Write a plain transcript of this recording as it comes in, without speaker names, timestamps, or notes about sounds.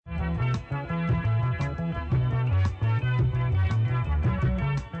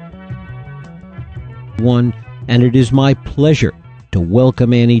one, and it is my pleasure to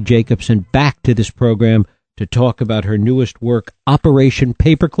welcome Annie Jacobsen back to this program to talk about her newest work, Operation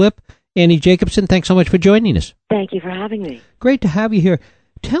Paperclip. Annie Jacobsen, thanks so much for joining us. Thank you for having me. Great to have you here.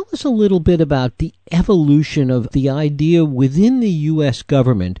 Tell us a little bit about the evolution of the idea within the U.S.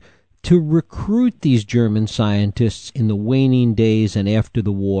 government to recruit these German scientists in the waning days and after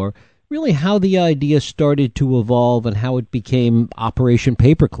the war, really how the idea started to evolve and how it became Operation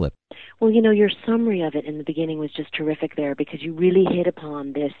Paperclip. Well, your summary of it in the beginning was just terrific there, because you really hit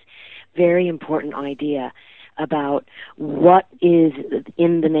upon this very important idea about what is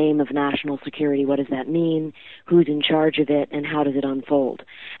in the name of national security, what does that mean, who's in charge of it, and how does it unfold.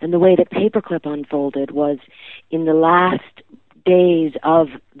 And the way that Paperclip unfolded was in the last days of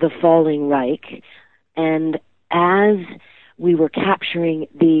the falling Reich, and as we were capturing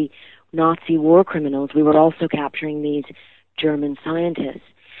the Nazi war criminals, we were also capturing these German scientists.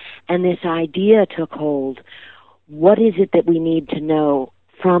 And this idea took hold. What is it that we need to know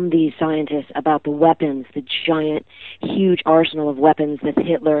from these scientists about the weapons, the giant, huge arsenal of weapons that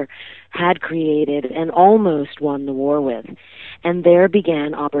Hitler had created and almost won the war with? And there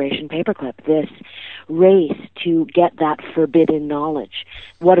began Operation Paperclip, this race to get that forbidden knowledge.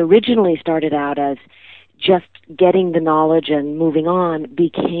 What originally started out as just getting the knowledge and moving on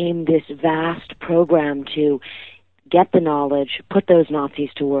became this vast program to get the knowledge, put those Nazis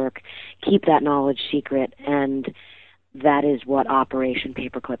to work, keep that knowledge secret, and that is what Operation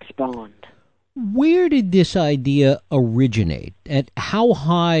Paperclip spawned. Where did this idea originate? At how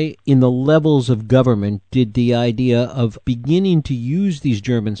high in the levels of government did the idea of beginning to use these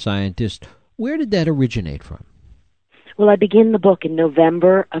German scientists, where did that originate from? Well, I begin the book in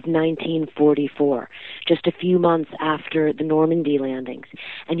November of 1944, just a few months after the Normandy landings,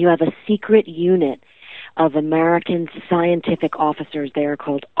 and you have a secret unit of American scientific officers there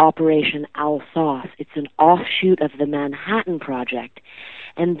called Operation Alsace. It's an offshoot of the Manhattan Project.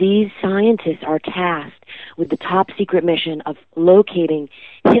 And these scientists are tasked with the top secret mission of locating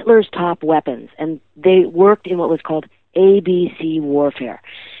Hitler's top weapons. And they worked in what was called ABC warfare.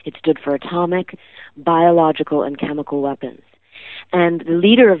 It stood for atomic, biological, and chemical weapons. And the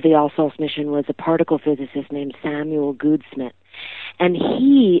leader of the Alsace mission was a particle physicist named Samuel Goudsmit. And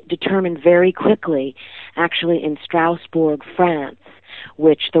he determined very quickly, actually in Strasbourg, France,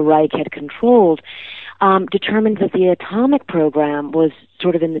 which the Reich had controlled, determined that the atomic program was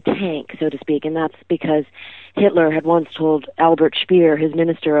sort of in the tank, so to speak, and that's because Hitler had once told Albert Speer, his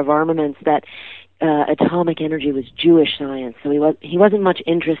minister of armaments, that atomic energy was Jewish science, so he wasn't much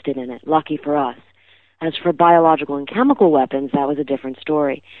interested in it, lucky for us. As for biological and chemical weapons, that was a different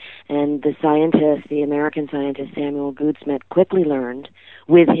story. And the scientist, the American scientist Samuel Goudsmit, quickly learned,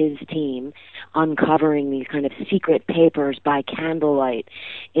 with his team, uncovering these kind of secret papers by candlelight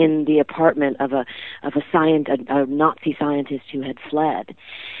in the apartment of a Nazi scientist who had fled.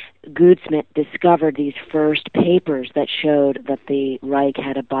 Goudsmit discovered these first papers that showed that the Reich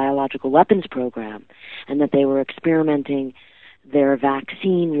had a biological weapons program and that they were experimenting their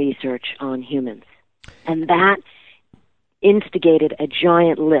vaccine research on humans. And that instigated a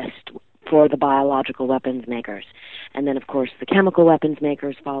giant list for the biological weapons makers. And then, of course, the chemical weapons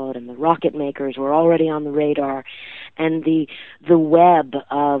makers followed, and the rocket makers were already on the radar. And the web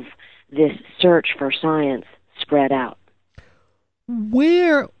of this search for science spread out.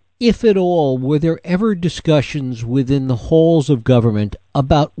 Where, if at all, were there ever discussions within the halls of government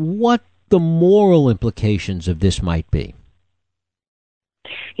about what the moral implications of this might be?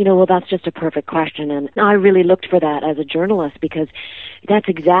 Well, that's just a perfect question, and I really looked for that as a journalist, because that's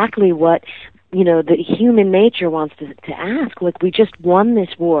exactly what, the human nature wants to ask. Look, we just won this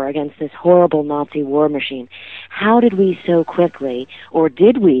war against this horrible Nazi war machine. How did we so quickly, or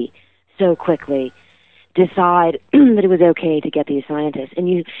did we so quickly, decide that it was okay to get these scientists? And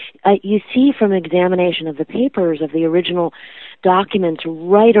you see from examination of the papers of the original documents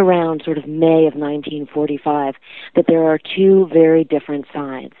right around sort of May of 1945 that there are two very different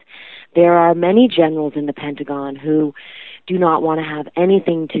sides. There are many generals in the Pentagon who do not want to have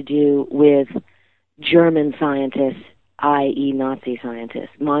anything to do with German scientists, i.e. Nazi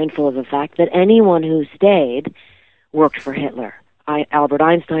scientists, mindful of the fact that anyone who stayed worked for Hitler. Albert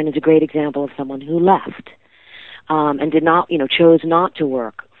Einstein is a great example of someone who left and did not, chose not to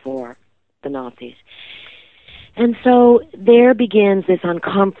work for the Nazis. And so there begins this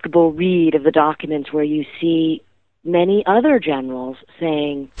uncomfortable read of the documents where you see many other generals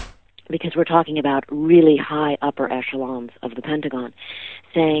saying, because we're talking about really high upper echelons of the Pentagon,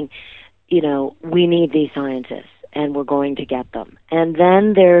 saying, we need these scientists and we're going to get them. And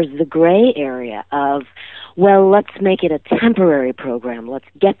then there's the gray area of, well, let's make it a temporary program. Let's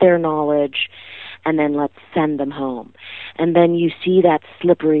get their knowledge and then let's send them home. And then you see that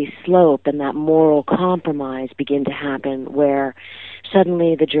slippery slope and that moral compromise begin to happen where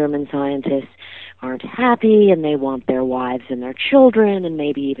suddenly the German scientists aren't happy and they want their wives and their children and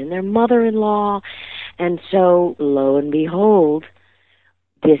maybe even their mother-in-law. And so, lo and behold,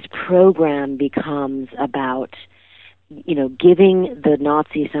 this program becomes about, giving the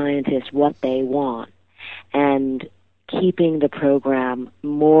Nazi scientists what they want and keeping the program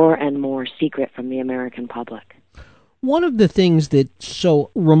more and more secret from the American public. One of the things that's so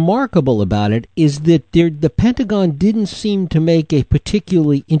remarkable about it is that the Pentagon didn't seem to make a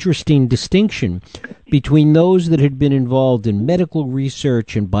particularly interesting distinction between those that had been involved in medical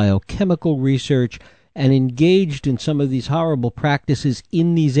research and biochemical research and engaged in some of these horrible practices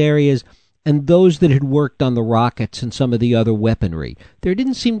in these areas and those that had worked on the rockets and some of the other weaponry. There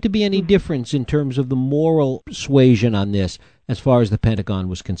didn't seem to be any difference in terms of the moral suasion on this as far as the Pentagon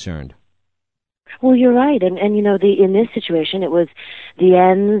was concerned. Well, you're right. And in this situation, it was the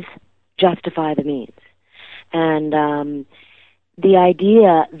ends justify the means. And the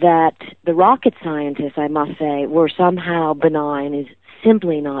idea that the rocket scientists, I must say, were somehow benign is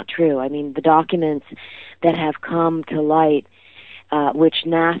simply not true. I mean, the documents that have come to light, which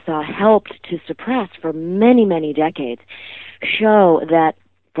NASA helped to suppress for many, many decades, show that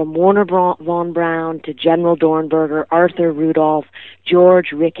from Werner von Braun to General Dornberger, Arthur Rudolph,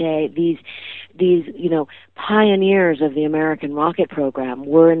 George Rickey, these pioneers of the American rocket program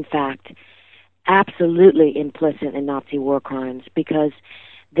were in fact absolutely implicit in Nazi war crimes because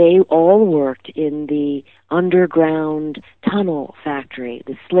they all worked in the underground tunnel factory,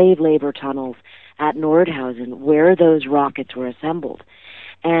 the slave labor tunnels at Nordhausen, where those rockets were assembled.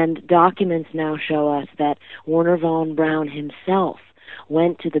 And documents now show us that Werner von Braun himself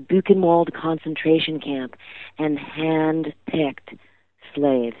went to the Buchenwald concentration camp and hand-picked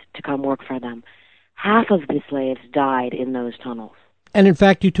slaves to come work for them. Half of the slaves died in those tunnels. And in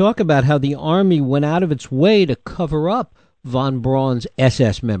fact, you talk about how the Army went out of its way to cover up von Braun's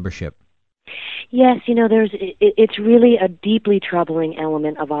SS membership. Yes, it's really a deeply troubling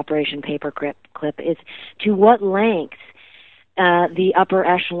element of Operation Paperclip is to what lengths the upper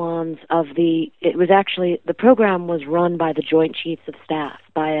echelons of the program was run by the Joint Chiefs of Staff,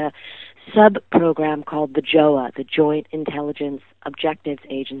 by a sub-program called the JOA, the Joint Intelligence Objectives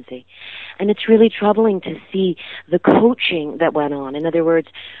Agency. And it's really troubling to see the coaching that went on. In other words,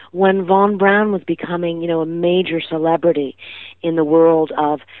 when von Braun was becoming, a major celebrity in the world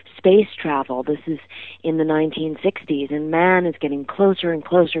of space travel, this is in the 1960s, and man is getting closer and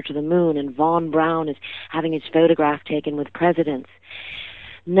closer to the moon, and von Braun is having his photograph taken with presidents.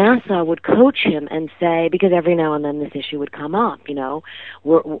 NASA would coach him and say, because every now and then this issue would come up,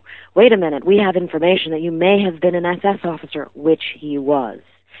 wait a minute, we have information that you may have been an SS officer, which he was.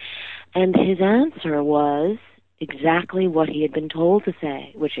 And his answer was exactly what he had been told to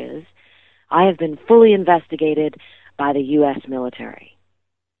say, which is, I have been fully investigated by the U.S. military.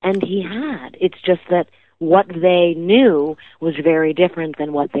 And he had. It's just that what they knew was very different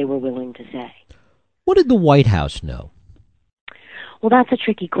than what they were willing to say. What did the White House know? Well, that's a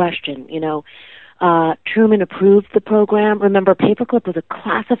tricky question. Truman approved the program. Remember, Paperclip was a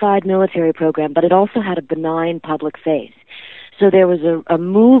classified military program, but it also had a benign public face. So there was a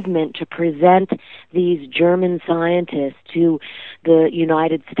movement to present these German scientists to the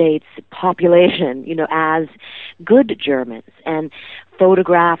United States population, as good Germans. And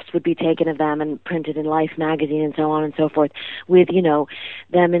photographs would be taken of them and printed in Life magazine and so on and so forth with,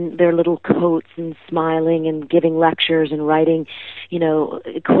 them in their little coats and smiling and giving lectures and writing,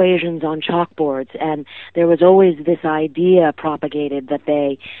 equations on chalkboards. And there was always this idea propagated that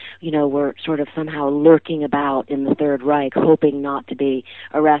they, were sort of somehow lurking about in the Third Reich, hoping not to be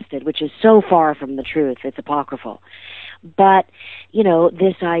arrested, which is so far from the truth. It's apocryphal. But,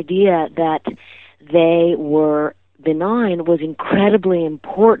 this idea that they were benign was incredibly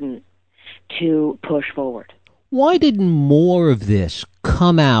important to push forward. Why didn't more of this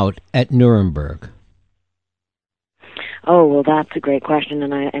come out at Nuremberg? Oh, well, that's a great question,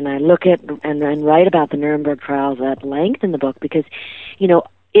 and I look at and write about the Nuremberg trials at length in the book because,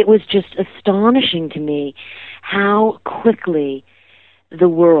 it was just astonishing to me how quickly the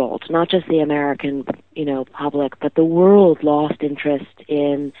world, not just the American, public, but the world lost interest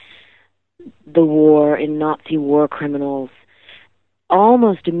in the war, in Nazi war criminals,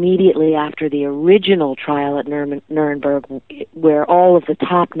 almost immediately after the original trial at Nuremberg, where all of the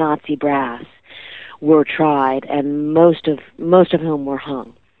top Nazi brass were tried, and most of whom were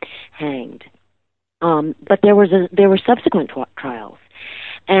hanged. But there were subsequent trials,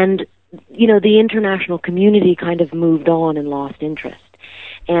 and the international community kind of moved on and lost interest.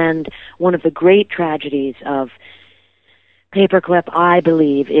 And one of the great tragedies of Paperclip, I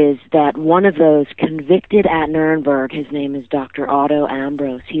believe, is that one of those convicted at Nuremberg, his name is Dr. Otto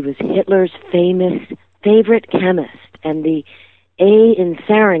Ambros. He was Hitler's favorite chemist, and the A in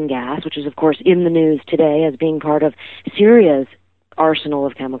sarin gas, which is of course in the news today as being part of Syria's arsenal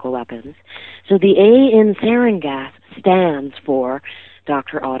of chemical weapons. So the A in sarin gas stands for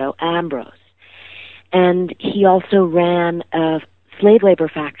Dr. Otto Ambros. And he also ran a slave labor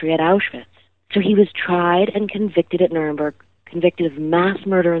factory at Auschwitz. So he was tried and convicted at Nuremberg, convicted of mass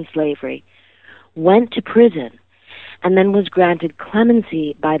murder and slavery, went to prison, and then was granted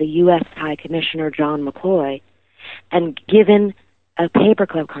clemency by the U.S. High Commissioner John McCloy and given a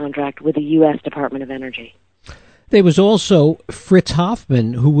paperclip contract with the U.S. Department of Energy. There was also Fritz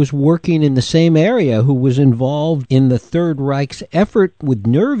Hoffmann, who was working in the same area, who was involved in the Third Reich's effort with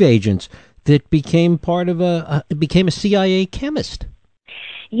nerve agents that became became a CIA chemist.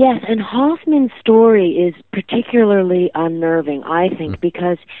 Yes, and Hoffmann's story is particularly unnerving, I think,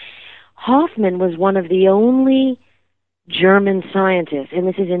 because Hoffmann was one of the only German scientists, and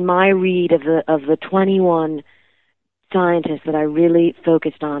this is in my read of the 21 scientists that I really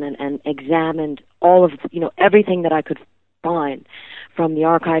focused on and examined all of, everything that I could find, from the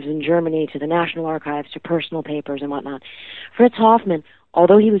archives in Germany to the National Archives to personal papers and whatnot. Fritz Hoffmann,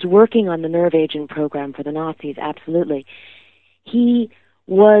 although he was working on the nerve agent program for the Nazis, absolutely, he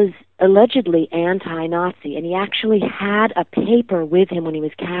was allegedly anti-Nazi, and he actually had a paper with him when he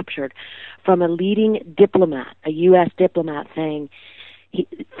was captured from a leading diplomat, a U.S. diplomat, saying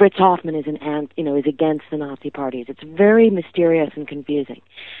Fritz Hoffmann is is against the Nazi parties. It's very mysterious and confusing.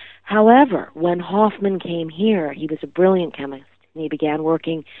 However, when Hoffmann came here, he was a brilliant chemist, and he began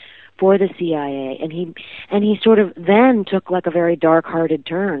working for the CIA, and he sort of then took like a very dark-hearted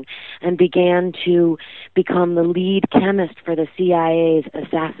turn and began to become the lead chemist for the CIA's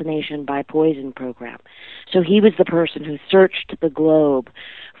assassination by poison program. So he was the person who searched the globe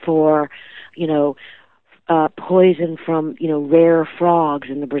for, poison from, rare frogs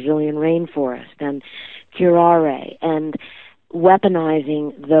in the Brazilian rainforest and curare, and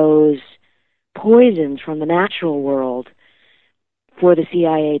weaponizing those poisons from the natural world for the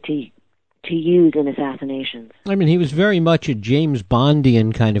CIA to use in assassinations. I mean, he was very much a James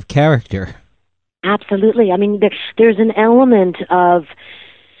Bondian kind of character. Absolutely. I mean, there's an element of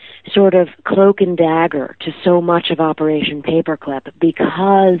sort of cloak and dagger to so much of Operation Paperclip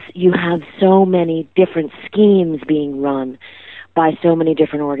because you have so many different schemes being run by so many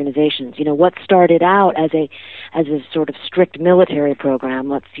different organizations. What started out as a sort of strict military program,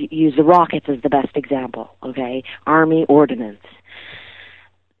 let's use the rockets as the best example, okay? Army ordnance,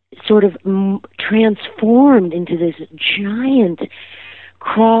 sort of transformed into this giant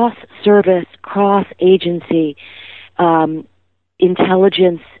cross-service, cross-agency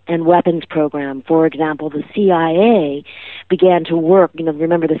intelligence and weapons program. For example, the CIA began to work,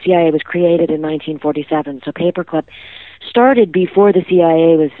 remember the CIA was created in 1947, so Paperclip started before the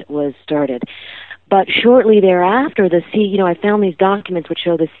CIA was started. But shortly thereafter, I found these documents which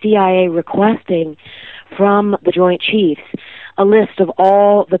show the CIA requesting from the Joint Chiefs a list of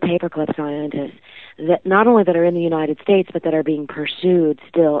all the Paperclip scientists that not only that are in the United States, but that are being pursued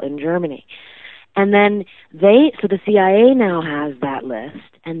still in Germany. And then so the CIA now has that list,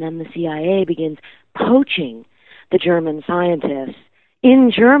 and then the CIA begins poaching the German scientists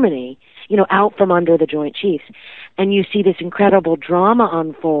in Germany, out from under the Joint Chiefs. And you see this incredible drama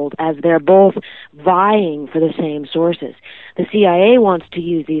unfold as they're both vying for the same sources. The CIA wants to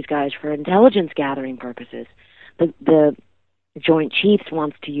use these guys for intelligence gathering purposes. The Joint Chiefs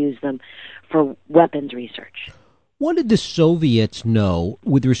wants to use them for weapons research. What did the Soviets know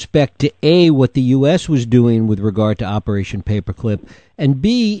with respect to A, what the U.S. was doing with regard to Operation Paperclip, and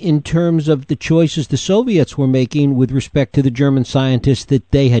B, in terms of the choices the Soviets were making with respect to the German scientists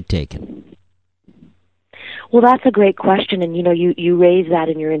that they had taken? Well, that's a great question, and you raised that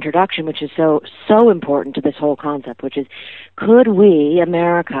in your introduction, which is so important to this whole concept, which is, could we,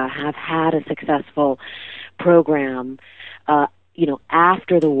 America, have had a successful program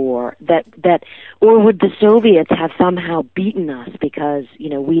after the war or would the Soviets have somehow beaten us because,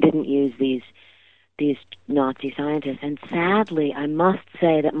 we didn't use these Nazi scientists? And sadly, I must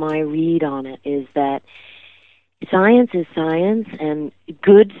say that my read on it is that science is science, and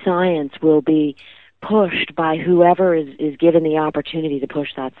good science will be pushed by whoever is given the opportunity to push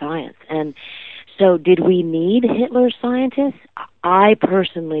that science. And so did we need Hitler's scientists? I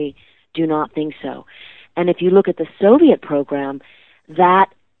personally do not think so. And if you look at the Soviet program,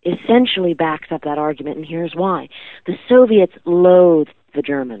 that essentially backs up that argument, and here's why. The Soviets loathed the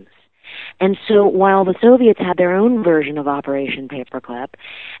Germans. And so while the Soviets had their own version of Operation Paperclip,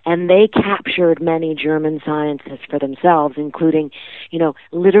 and they captured many German scientists for themselves, including,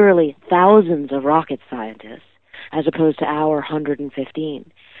 literally thousands of rocket scientists, as opposed to our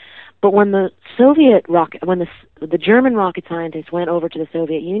 115. But when the German rocket scientists went over to the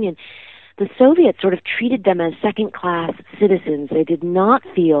Soviet Union, the Soviets sort of treated them as second-class citizens. They did not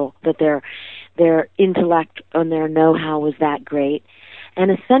feel that their intellect and their know-how was that great, and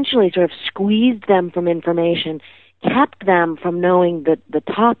essentially sort of squeezed them from information, kept them from knowing the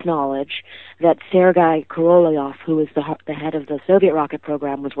top knowledge that Sergei Korolev, who was the head of the Soviet rocket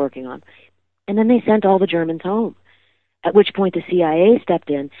program, was working on. And then they sent all the Germans home, at which point the CIA stepped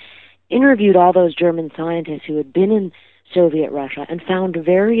in, interviewed all those German scientists who had been in Soviet Russia, and found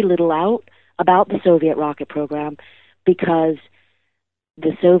very little out about the Soviet rocket program because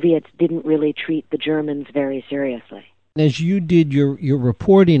the Soviets didn't really treat the Germans very seriously. As you did your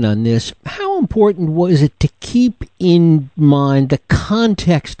reporting on this, how important was it to keep in mind the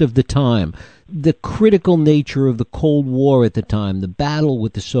context of the time, the critical nature of the Cold War at the time, the battle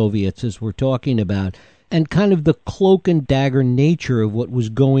with the Soviets, as we're talking about, and kind of the cloak and dagger nature of what was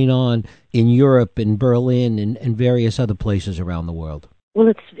going on in Europe and Berlin and various other places around the world?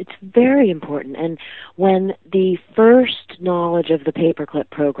 Well, it's very important. And when the first knowledge of the paperclip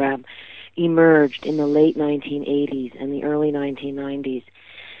program emerged in the late 1980s and the early 1990s,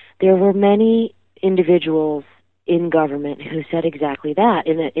 there were many individuals in government who said exactly that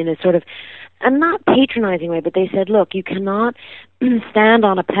in a sort of a not patronizing way, but they said, look, you cannot stand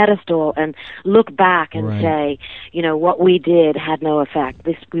on a pedestal and look back and say, what we did had no effect.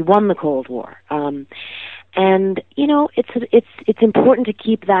 We won the Cold War. And it's important to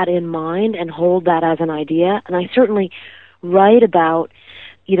keep that in mind and hold that as an idea. And I certainly write about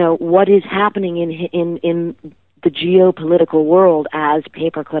what is happening in the geopolitical world as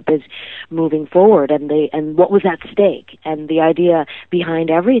paperclip is moving forward, and what was at stake. And the idea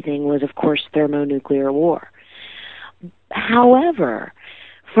behind everything was, of course, thermonuclear war. However,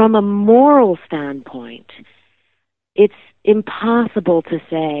 from a moral standpoint, it's impossible to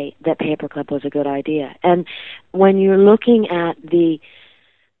say that paperclip was a good idea. And when you're looking at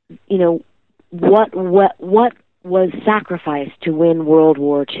what was sacrificed to win World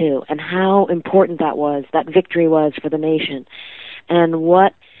War II and how important that victory was for the nation, and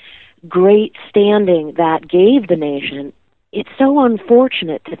what great standing that gave the nation, it's so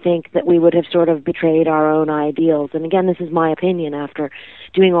unfortunate to think that we would have sort of betrayed our own ideals. And again, this is my opinion after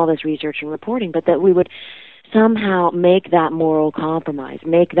doing all this research and reporting, but that we would somehow make that moral compromise,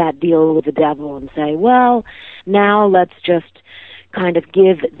 make that deal with the devil and say, well, now let's just kind of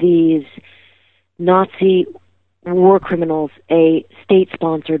give these Nazi war criminals a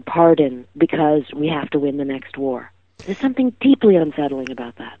state-sponsored pardon because we have to win the next war. There's something deeply unsettling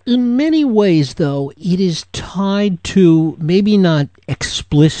about that. In many ways, though, it is tied to, maybe not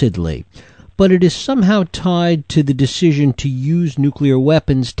explicitly, but it is somehow tied to the decision to use nuclear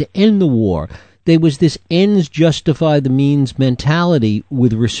weapons to end the war. There was this ends justify the means mentality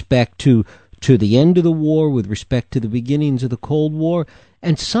with respect to the end of the war, with respect to the beginnings of the Cold War,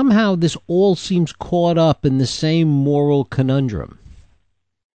 and somehow this all seems caught up in the same moral conundrum.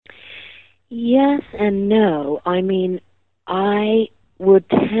 Yes and no. I mean, I would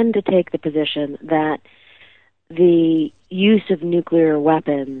tend to take the position that the use of nuclear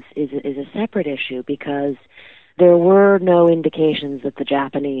weapons is a separate issue because there were no indications that the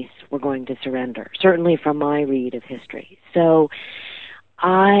Japanese were going to surrender, certainly from my read of history. So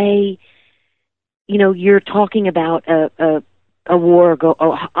you're talking about a war,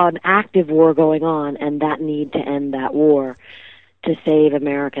 an active war going on, and that need to end that war to save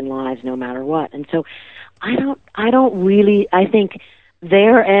American lives no matter what. And so I think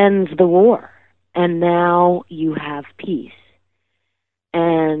there ends the war, and now you have peace.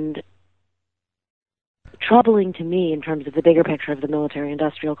 And troubling to me in terms of the bigger picture of the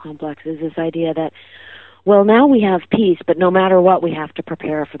military-industrial complex is this idea that, well, now we have peace, but no matter what, we have to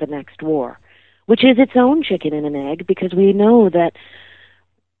prepare for the next war, which is its own chicken and an egg, because we know that,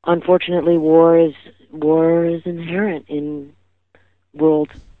 unfortunately, war is inherent in the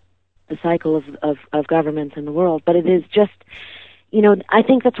cycle of governments in the world. But it is just, I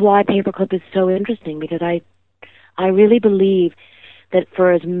think that's why paperclip is so interesting, because I really believe that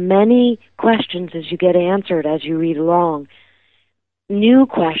for as many questions as you get answered as you read along, new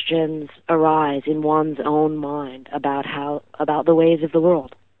questions arise in one's own mind about the ways of the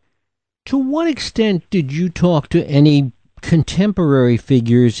world. To what extent did you talk to any contemporary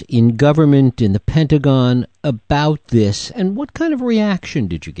figures in government, in the Pentagon, about this, and what kind of reaction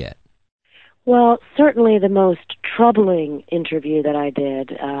did you get? Well, certainly the most troubling interview that I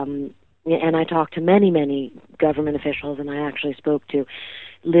did and I talked to many, many government officials, and I actually spoke to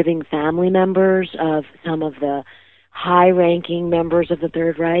living family members of some of the high-ranking members of the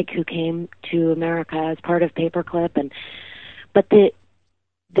Third Reich who came to America as part of Paperclip. But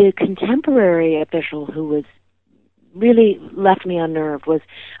the contemporary official who was really left me unnerved was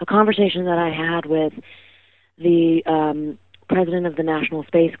a conversation that I had with the president of the National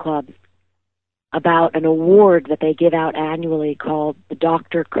Space Club about an award that they give out annually called the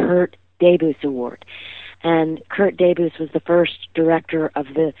Dr. Kurt Debus Award. And Kurt Debus was the first director of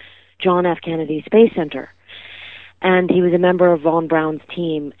the John F. Kennedy Space Center. And he was a member of von Braun's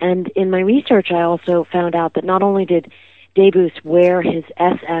team. And in my research, I also found out that not only did Debus wear his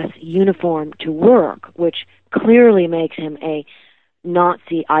SS uniform to work, which clearly makes him a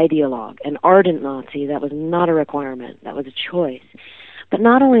Nazi ideologue, an ardent Nazi. That was not a requirement. That was a choice. But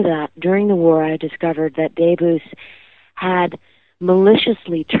not only that, during the war, I discovered that Debus had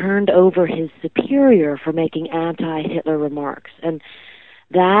maliciously turned over his superior for making anti-Hitler remarks. And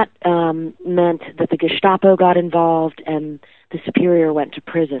that meant that the Gestapo got involved and the superior went to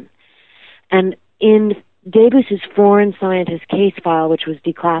prison. And in Debus's foreign scientist case file, which was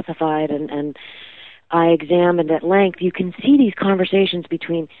declassified and I examined at length, you can see these conversations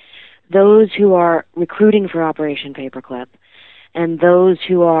between those who are recruiting for Operation Paperclip and those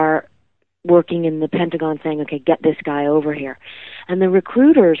who are working in the Pentagon saying, okay, get this guy over here. And the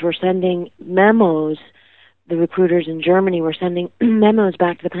recruiters were sending memos, the recruiters in Germany were sending memos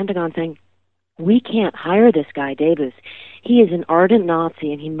back to the Pentagon saying, we can't hire this guy, Debus. He is an ardent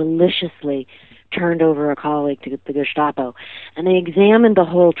Nazi and he maliciously turned over a colleague to the Gestapo. And they examined the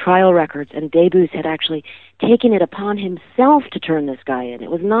whole trial records, and Debus had actually taken it upon himself to turn this guy in.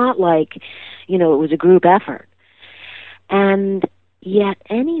 It was not like, it was a group effort. And yet,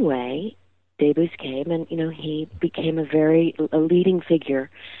 anyway, Debus came, and, he became a leading figure,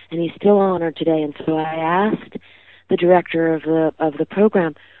 and he's still honored today. And so I asked the director of the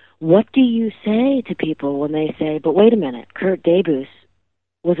program, what do you say to people when they say, but wait a minute, Kurt Debus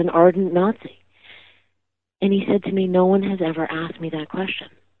was an ardent Nazi? And he said to me, no one has ever asked me that question.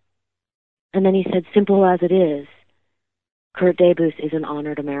 And then he said, simple as it is, Kurt Debus is an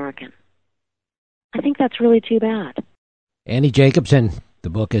honored American. I think that's really too bad. Annie Jacobsen, the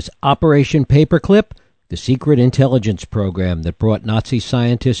book is Operation Paperclip, the secret intelligence program that brought Nazi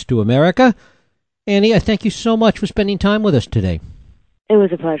scientists to America. Annie, I thank you so much for spending time with us today. It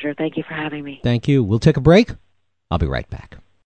was a pleasure. Thank you for having me. Thank you. We'll take a break. I'll be right back.